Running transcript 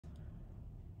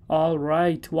All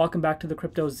right, welcome back to the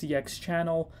Crypto ZX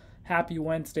channel. Happy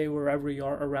Wednesday wherever you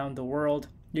are around the world.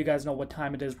 You guys know what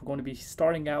time it is. We're going to be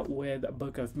starting out with a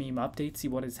Book of Meme update, see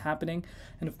what is happening,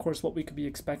 and of course what we could be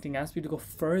expecting as we go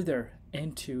further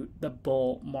into the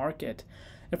bull market.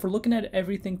 If we're looking at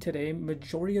everything today,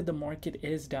 majority of the market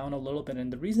is down a little bit,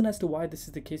 and the reason as to why this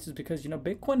is the case is because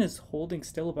Bitcoin is holding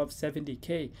still above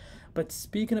 70K. But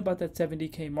speaking about that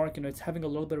 70K mark, it's having a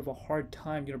little bit of a hard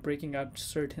time, breaking out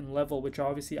certain level, which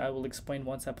obviously I will explain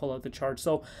once I pull out the chart.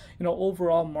 So,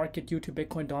 overall market due to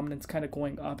Bitcoin dominance kind of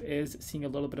going up is seeing a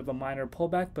little bit of a minor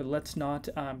pullback, but let's not,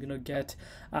 get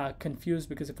confused,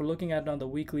 because if we're looking at it on the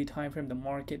weekly time frame, the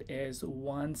market is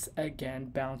once again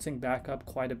bouncing back up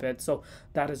quite a bit. So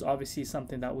that is obviously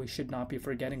something that we should not be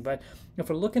forgetting. But if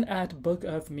we're looking at Book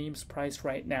of Memes price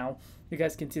right now, you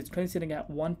guys can see it's currently sitting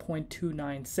at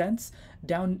 1.29 cents,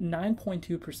 down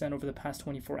 9.2% over the past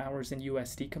 24 hours in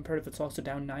USD comparative. It's also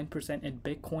down 9% in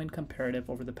Bitcoin comparative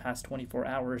over the past 24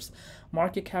 hours.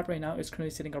 Market cap right now is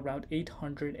currently sitting around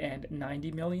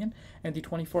 890 million, and the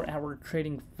 24-hour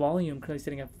trading volume currently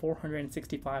sitting at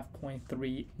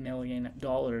 $465.3 million.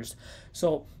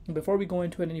 So before we go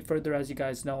into it any further, as you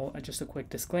guys know, just a quick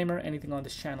disclaimer: anything on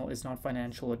this channel is not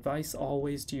financial advice.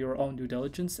 Always do your own due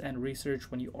diligence and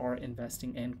research when you are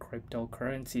investing in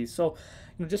cryptocurrencies. So,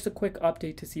 just a quick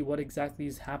update to see what exactly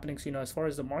is happening. So, as far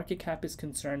as the market cap is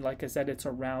concerned, like I said, it's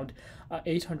around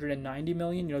 890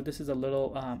 million. This is a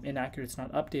little inaccurate. It's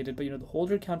not updated, but the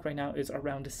holder count right now is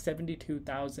around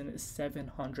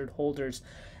 72,700 holders.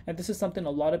 And this is something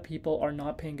a lot of people are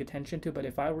not paying attention to, but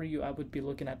if I were you, I would be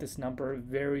looking at this number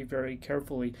very, very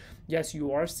carefully. Yes,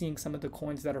 you are seeing some of the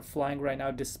coins that are flying right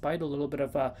now, despite a little bit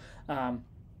of a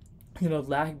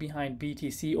lag behind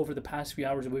BTC over the past few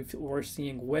hours. We're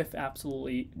seeing WIF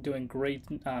absolutely doing great,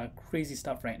 crazy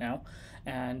stuff right now,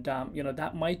 and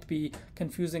that might be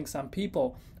confusing some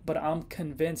people, but I'm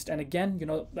convinced. And again,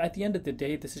 at the end of the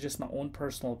day, this is just my own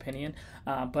personal opinion,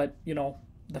 but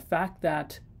the fact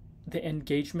that the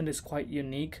engagement is quite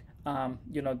unique.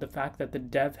 The fact that the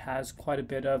dev has quite a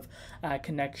bit of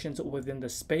connections within the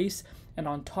space, and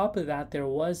on top of that, there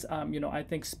was I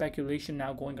think speculation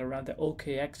now going around that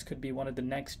OKX could be one of the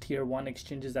next tier 1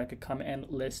 exchanges that could come and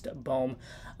list Bome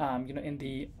in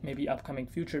the maybe upcoming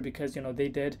future, because they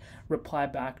did reply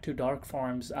back to Dark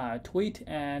Farm's tweet,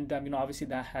 and obviously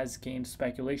that has gained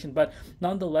speculation. But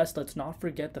nonetheless, let's not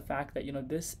forget the fact that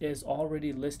this is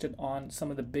already listed on some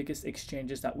of the biggest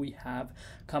exchanges that we have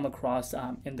come across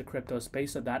in the crypto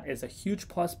space. So that is a huge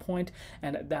plus point,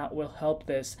 and that will help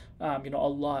this a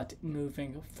lot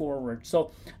moving forward.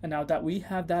 So now that we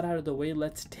have that out of the way,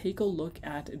 let's take a look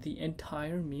at the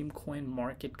entire meme coin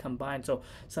market combined. So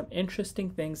some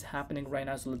interesting things happening right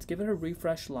now. So let's give it a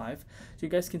refresh live so you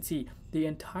guys can see the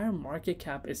entire market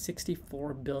cap is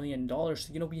 $64 billion.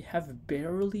 So we have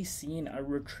barely seen a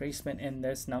retracement in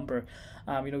this number.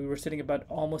 We were sitting about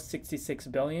almost 66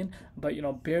 billion, but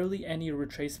barely any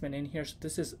retracement in here. So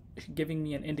this is giving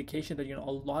me an indication that a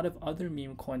lot of other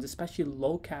meme coins, especially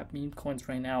low cap meme coins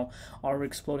right now, are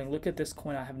exploding. Look at this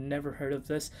coin. I have never heard of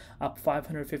this, up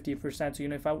 550%. So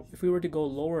if we were to go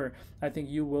lower, I think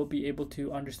you will be able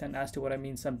to understand as to what I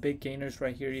mean. Some big gainers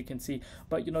right here, you can see.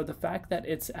 But the fact that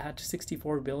it's at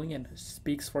 64 billion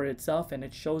speaks for itself, and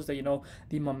it shows that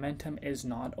the momentum is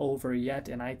not over yet,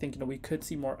 and I think we could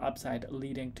see more upside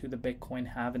leading to the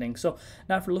Bitcoin halving. So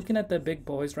now if we're looking at the big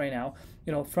boys right now,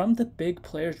 from the big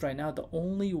players right now, the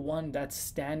only one that's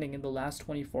standing in the last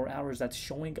 24 hours that's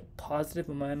showing positive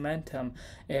momentum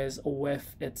is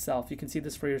WIF itself. You can see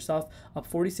this for yourself, up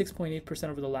 46.8%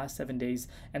 over the last 7 days,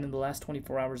 and in the last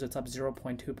 24 hours it's up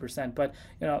 0.2%. But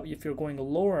if you're going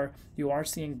lower, you are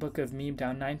seeing Book of Meme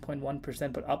down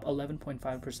 9.1%, but up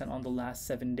 11.5% on the last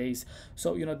 7 days.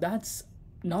 So that's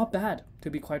not bad, to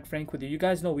be quite frank with you. You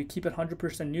guys know we keep it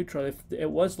 100% neutral. If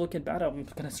it was looking bad, I'm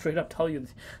gonna straight up tell you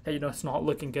that it's not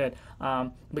looking good,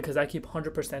 because I keep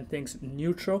 100% things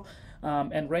neutral.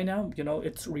 And right now,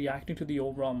 it's reacting to the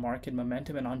overall market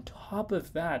momentum, and on top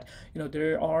of that,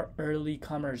 there are early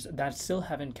comers that still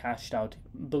haven't cashed out,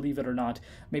 believe it or not.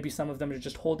 Maybe some of them are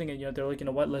just holding it. They're like,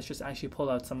 what, let's just actually pull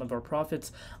out some of our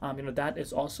profits. That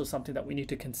is also something that we need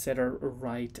to consider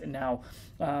right now.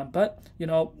 But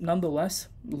nonetheless,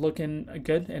 looking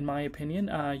good in my opinion.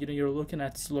 You're looking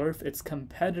at Slurf, its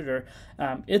competitor.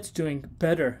 It's doing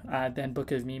better than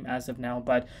Book of Meme as of now,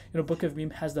 but Book of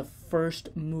Meme has the first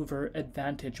mover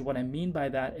advantage. What I mean by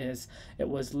that is it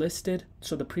was listed,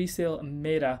 so the pre-sale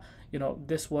meta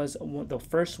this was the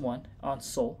first one on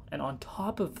Sol, and on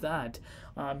top of that,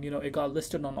 it got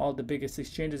listed on all the biggest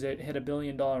exchanges. It hit $1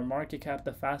 billion market cap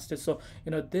the fastest. So,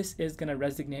 this is going to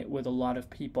resonate with a lot of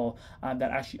people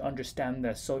that actually understand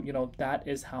this. So, that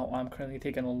is how I'm currently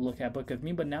taking a look at Book of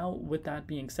Meme. But now, with that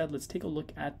being said, let's take a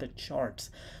look at the charts.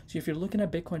 So, if you're looking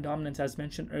at Bitcoin dominance, as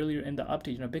mentioned earlier in the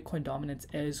update, Bitcoin dominance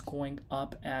is going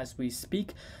up as we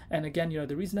speak. And again,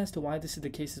 the reason as to why this is the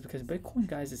case is because Bitcoin,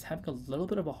 guys, is having a little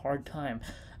bit of a hard time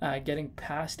getting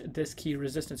past this key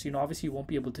resistance. Obviously you won't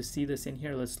be able to see this in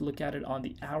here. Let's look at it on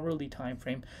the hourly time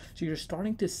frame. So you're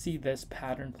starting to see this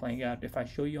pattern playing out. If I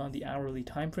show you on the hourly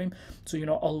time frame, so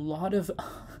a lot of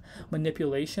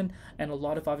manipulation and a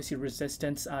lot of obviously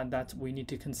resistance that we need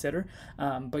to consider.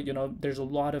 But there's a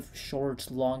lot of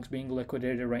shorts, longs being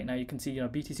liquidated right now. You can see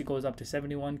BTC goes up to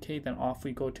 71k, then off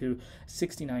we go to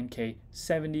 69k,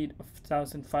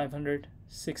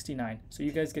 70,569. So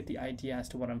you guys get the idea as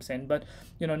to what I'm saying. But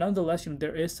nonetheless,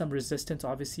 there is some resistance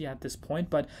obviously at this point.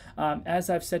 But as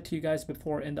I've said to you guys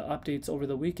before in the updates over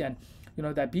the weekend,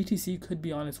 that BTC could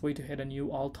be on its way to hit a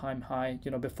new all-time high,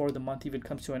 before the month even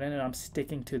comes to an end, and I'm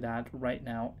sticking to that right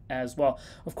now as well.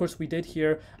 Of course, we did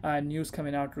hear news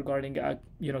coming out regarding,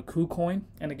 KuCoin,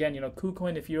 and again,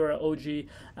 KuCoin, if you're an OG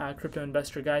crypto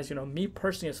investor, guys, me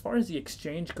personally, as far as the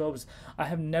exchange goes, I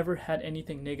have never had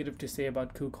anything negative to say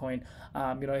about KuCoin.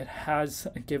 It has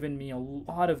given me a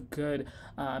lot of good,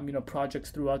 projects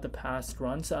throughout the past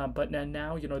runs, but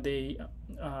now, they,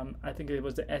 I think it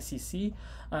was the SEC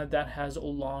that has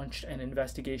launched an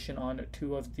investigation on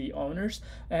 2 of the owners,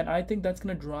 and I think that's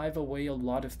going to drive away a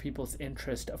lot of people's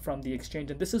interest from the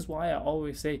exchange. And this is why I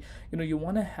always say, you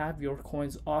want to have your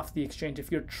coins off the exchange.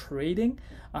 If you're trading,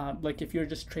 like if you're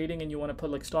just trading and you want to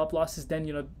put like stop losses, then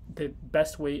the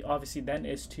best way obviously then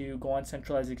is to go on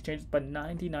centralized exchanges. But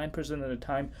 99% of the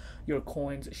time, your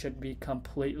coins should be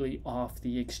completely off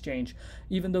the exchange.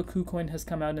 Even though KuCoin has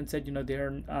come out and said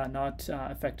they're not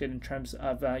affected in terms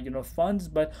of funds,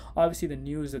 but obviously the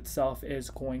news itself is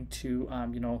going to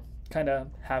kind of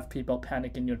have people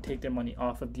panic and take their money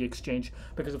off of the exchange,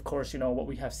 because of course what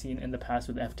we have seen in the past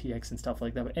with FTX and stuff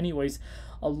like that. But anyways,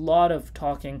 a lot of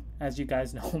talking, as you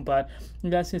guys know, but you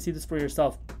guys can see this for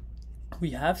yourself.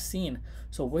 We have seen,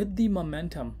 so with the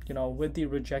momentum, with the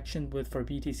rejection for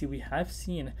BTC, we have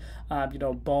seen,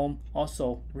 Bome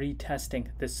also retesting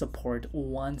this support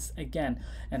once again.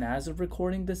 And as of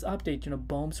recording this update,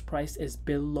 Bome's price is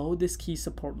below this key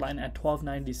support line at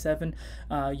 1297.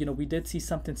 We did see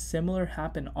something similar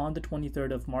happen on the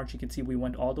 23rd of March. You can see we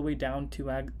went all the way down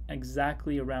to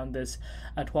exactly around this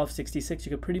 1266.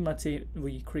 You could pretty much say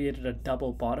we created a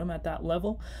double bottom at that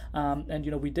level.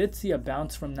 And we did see a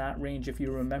bounce from that range. If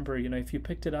you remember, if you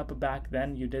picked it up back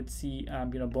then, you did see,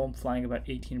 Bome flying about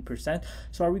 18%.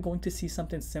 So are we going to see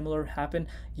something similar happen?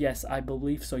 Yes, I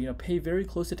believe so. Pay very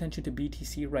close attention to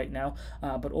BTC right now.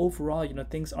 But overall,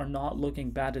 things are not looking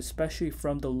bad, especially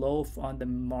from the low on the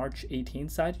March 18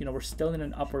 side. We're still in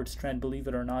an upwards trend, believe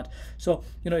it or not. So,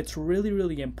 it's really,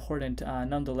 really important,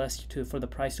 nonetheless, for the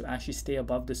price to actually stay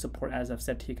above the support, as I've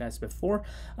said to you guys before.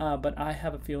 But I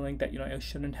have a feeling that, it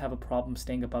shouldn't have a problem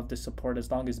staying above the support as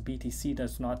long as BTC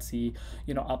does not see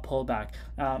a pullback,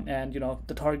 and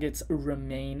the targets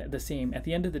remain the same. At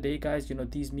the end of the day, guys,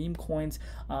 these meme coins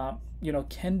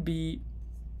can be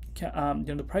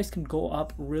the price can go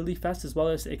up really fast, as well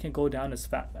as it can go down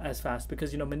as fast,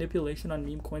 because manipulation on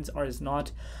meme coins is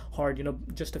not hard.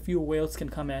 Just a few whales can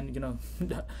come and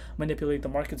manipulate the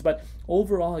markets. But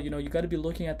overall, you got to be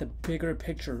looking at the bigger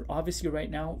picture. Obviously right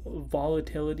now,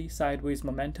 volatility, sideways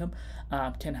momentum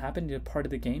can happen. It's part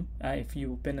of the game. If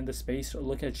you've been in the space,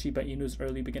 look at Shiba Inu's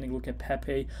early beginning, look at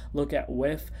Pepe, look at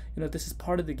WIF. This is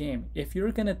part of the game. If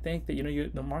you're gonna think that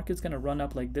the market's gonna run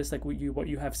up like this, like what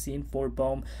you have seen for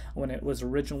Bome when it was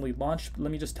originally launched,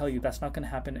 let me just tell you, that's not going to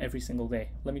happen every single day.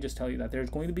 Let me just tell you that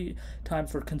there's going to be time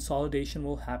for consolidation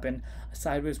will happen,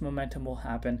 sideways momentum will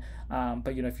happen.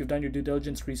 But if you've done your due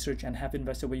diligence research and have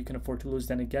invested what you can afford to lose,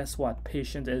 then guess what?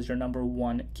 Patience is your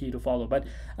 #1 key to follow. But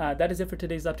that is it for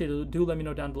today's update. Do let me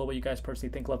know down below what you guys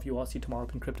personally think. Love you all. See you tomorrow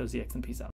in Crypto ZX, and peace out.